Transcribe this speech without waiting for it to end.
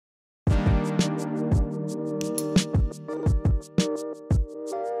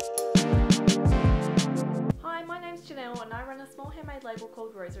handmade label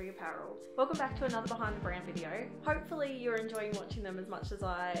called Rosery Apparel. Welcome back to another behind the brand video. Hopefully you're enjoying watching them as much as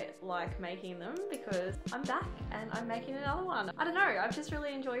I like making them, because I'm back and I'm making another one. I don't know, I've just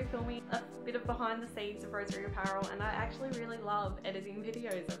really enjoyed filming a bit of behind the scenes of Rosery Apparel, and I actually really love editing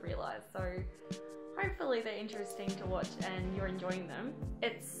videos, I've realised, so hopefully they're interesting to watch and you're enjoying them.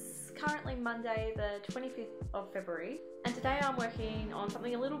 It's currently Monday the 25th of February, and today I'm working on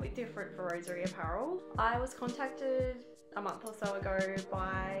something a little bit different for Rosery Apparel. I was contacted a month or so ago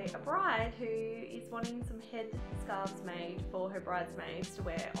by a bride who is wanting some head scarves made for her bridesmaids to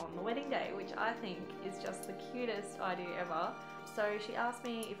wear on the wedding day, which I think is just the cutest idea ever. So she asked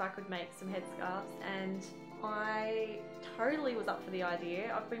me if I could make some headscarves, and I totally was up for the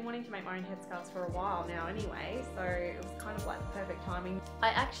idea. I've been wanting to make my own headscarves for a while now anyway, so it was kind of like the perfect timing.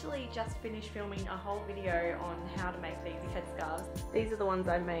 I actually just finished filming a whole video on how to make these headscarves. These are the ones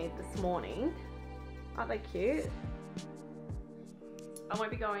I made this morning. Aren't they cute? I won't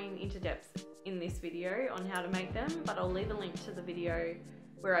be going into depth in this video on how to make them, but I'll leave a link to the video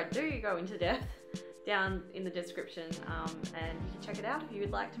where I do go into depth down in the description, and you can check it out if you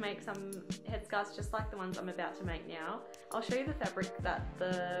would like to make some headscarves just like the ones I'm about to make now. I'll show you the fabric that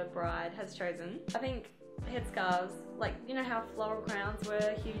the bride has chosen. I think headscarves, like, you know how floral crowns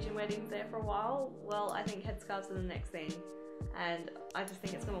were huge in weddings there for a while? Well, I think headscarves are the next thing, and I just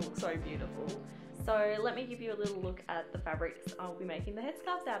think it's going to look so beautiful. So let me give you a little look at the fabrics I'll be making the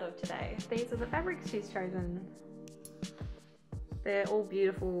headscarves out of today. These are the fabrics she's chosen. They're all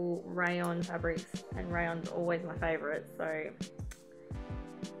beautiful rayon fabrics, and rayon's always my favourite, so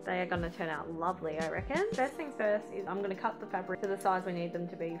they are going to turn out lovely, I reckon. First things first is I'm going to cut the fabric to the size we need them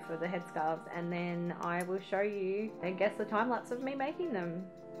to be for the headscarves, and then I will show you, I guess, the time lapse of me making them.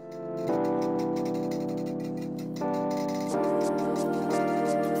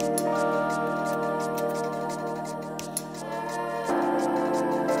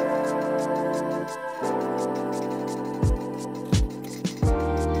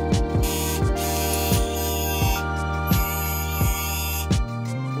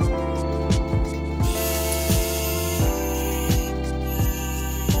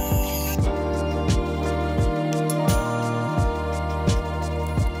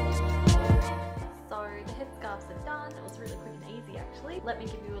 Let me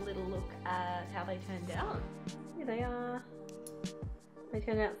give you a little look at how they turned out. Here they are. They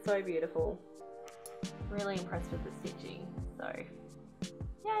turned out so beautiful. Really impressed with the stitching. So,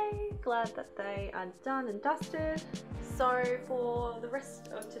 yay! Glad that they are done and dusted. So for the rest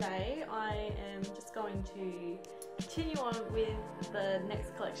of today, I am just going to continue on with the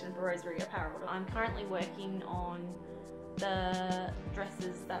next collection for Rosery Apparel. I'm currently working on the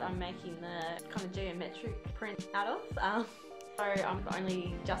dresses that I'm making the kind of geometric print out of. So I'm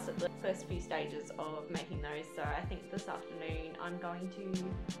only just at the first few stages of making those, so I think this afternoon I'm going to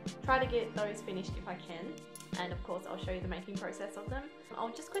try to get those finished if I can, and of course I'll show you the making process of them. I'll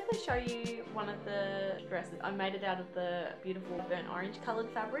just quickly show you one of the dresses. I made it out of the beautiful burnt orange coloured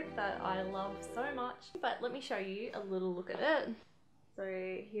fabric that I love so much, but let me show you a little look at it. So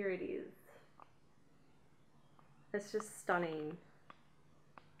here it is. It's just stunning.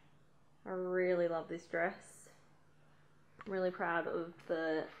 I really love this dress. I'm really proud of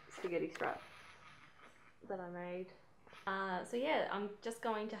the spaghetti strap that I made. So yeah, I'm just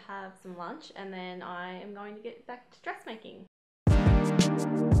going to have some lunch and then I am going to get back to dressmaking.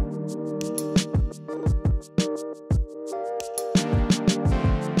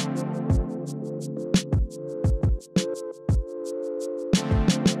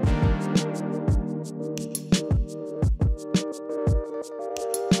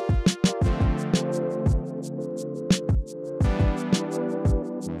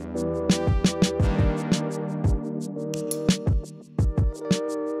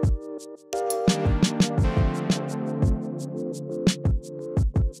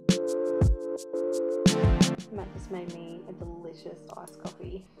 Made me a delicious iced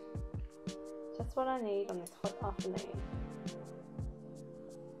coffee. Just what I need on this hot afternoon.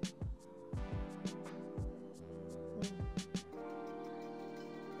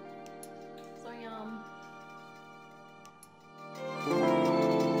 So yum.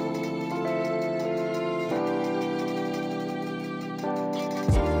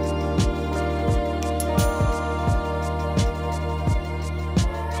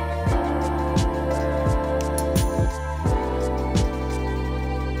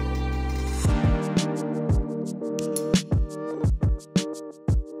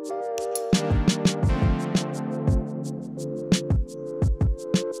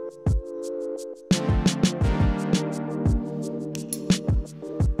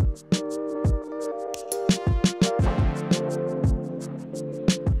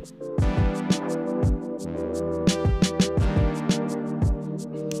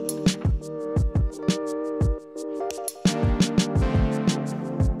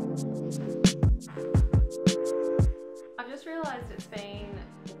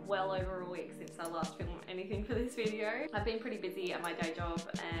 anything for this video. I've been pretty busy at my day job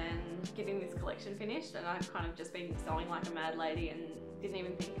and getting this collection finished, and I've kind of just been sewing like a mad lady and didn't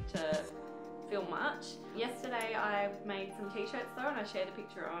even think to film much. Yesterday I made some t-shirts though, and I shared a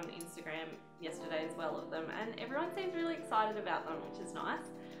picture on Instagram yesterday as well of them, and everyone seems really excited about them, which is nice.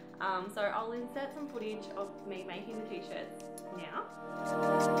 So I'll insert some footage of me making the t-shirts now.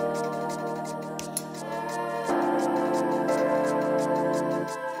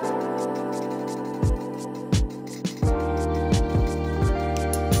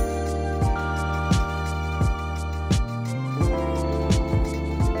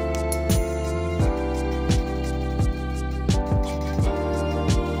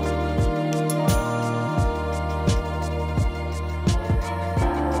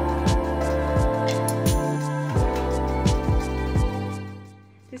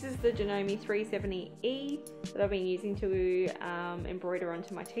 The 370E that I've been using to embroider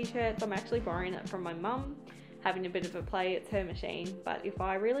onto my t-shirts. I'm actually borrowing it from my mum, having a bit of a play. It's her machine, but if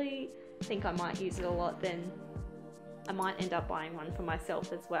I really think I might use it a lot, then I might end up buying one for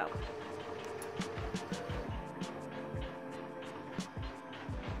myself as well.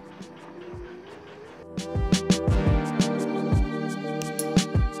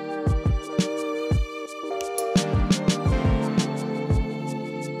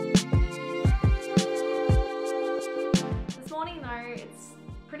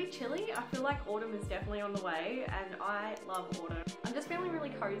 Chilly. I feel like autumn is definitely on the way, and I love autumn. I'm just feeling really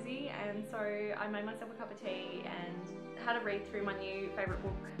cozy, and so I made myself a cup of tea and had a read through my new favourite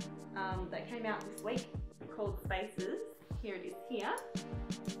book that came out this week called Spaces. Here it is here.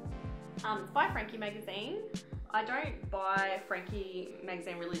 It's by Frankie magazine. I don't buy Frankie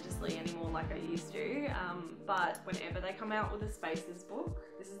magazine religiously anymore like I used to, but whenever they come out with a Spaces book,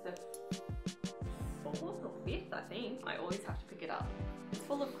 this is the 4th or 5th I think, I always have to pick it up. It's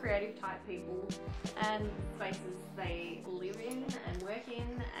full of creative type people and spaces they live in and work in,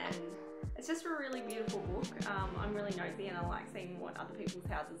 and it's just a really beautiful book. I'm really nosy and I like seeing what other people's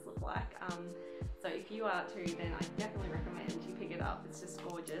houses look like. So if you are too, then I definitely recommend you pick it up. It's just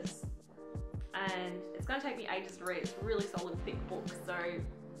gorgeous. And it's going to take me ages to read. It's a really solid, thick book, so I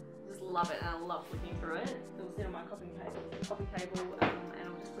just love it, and I love flicking through it. It'll sit on my coffee table, and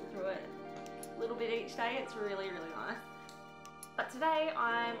I'll just flick through it a little bit each day. It's really, really nice. But today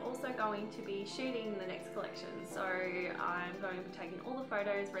I'm also going to be shooting the next collection, so I'm going to be taking all the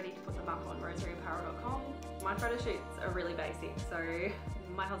photos, ready to put them up on roseryapparel.com. My photo shoots are really basic, so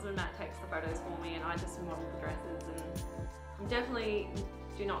my husband Matt takes the photos for me and I just model the dresses, and I definitely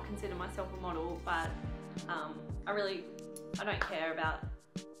do not consider myself a model, but I don't care about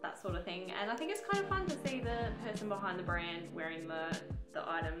that sort of thing, and I think it's kind of fun to see the person behind the brand wearing the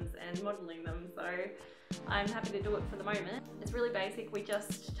items and modelling them, so I'm happy to do it for the moment. It's really basic. We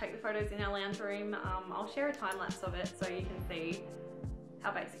just take the photos in our lounge room. I'll share a time lapse of it so you can see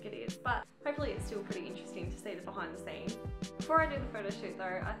how basic it is, but hopefully it's still pretty interesting to see the behind the scenes. Before I do the photo shoot though,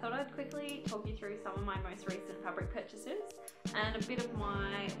 I thought I'd quickly talk you through some of my most recent fabric purchases and a bit of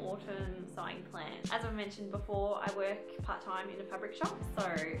my autumn sewing plan. As I mentioned before, I work part-time in a fabric shop,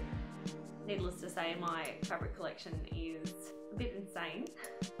 so needless to say my fabric collection is a bit insane,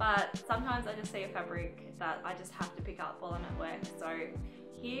 but sometimes I just see a fabric that I just have to pick up while I'm at work. So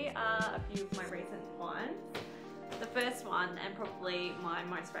here are a few of my recent finds. The first one, and probably my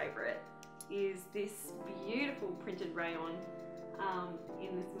most favourite, is this beautiful printed rayon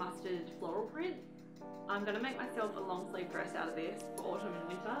in this mustard floral print. I'm going to make myself a long sleeve dress out of this for autumn and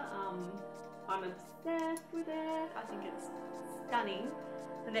winter. I'm obsessed with it. I think it's stunning.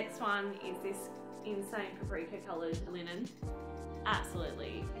 The next one is this insane paprika coloured linen.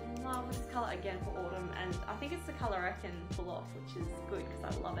 Absolutely in love with this colour again for autumn, and I think it's the colour I can pull off, which is good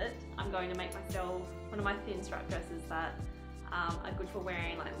because I love it. I'm going to make myself one of my thin strap dresses that are good for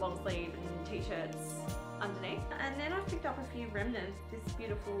wearing like long sleeve and t-shirts underneath. And then I've picked up a few remnants, this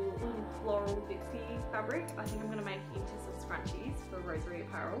beautiful little floral Dixie fabric. I think I'm going to make into some scrunchies for Rosery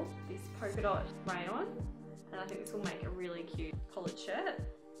Apparel. This polka dot rayon, and I think this will make a really cute collared shirt.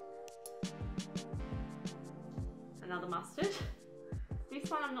 Another mustard. This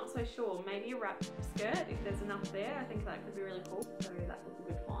one I'm not so sure, maybe a wrap skirt if there's enough there. I think that could be really cool, so that was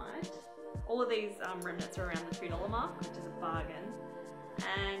a good find. All of these remnants are around the $2 mark, which is a bargain.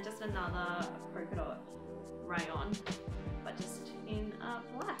 And just another polka dot rayon, but just in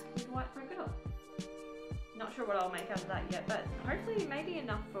black with white polka dot. Not sure what I'll make out of that yet, but hopefully maybe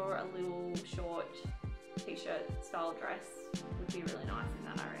enough for a little short t-shirt style dress would be really nice in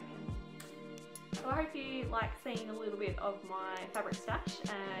that, I reckon. So I hope you like seeing a little bit of my fabric stash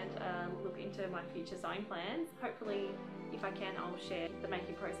and look into my future sewing plans. Hopefully, if I can, I'll share the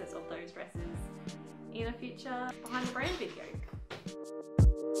making process of those dresses in a future behind the brand video.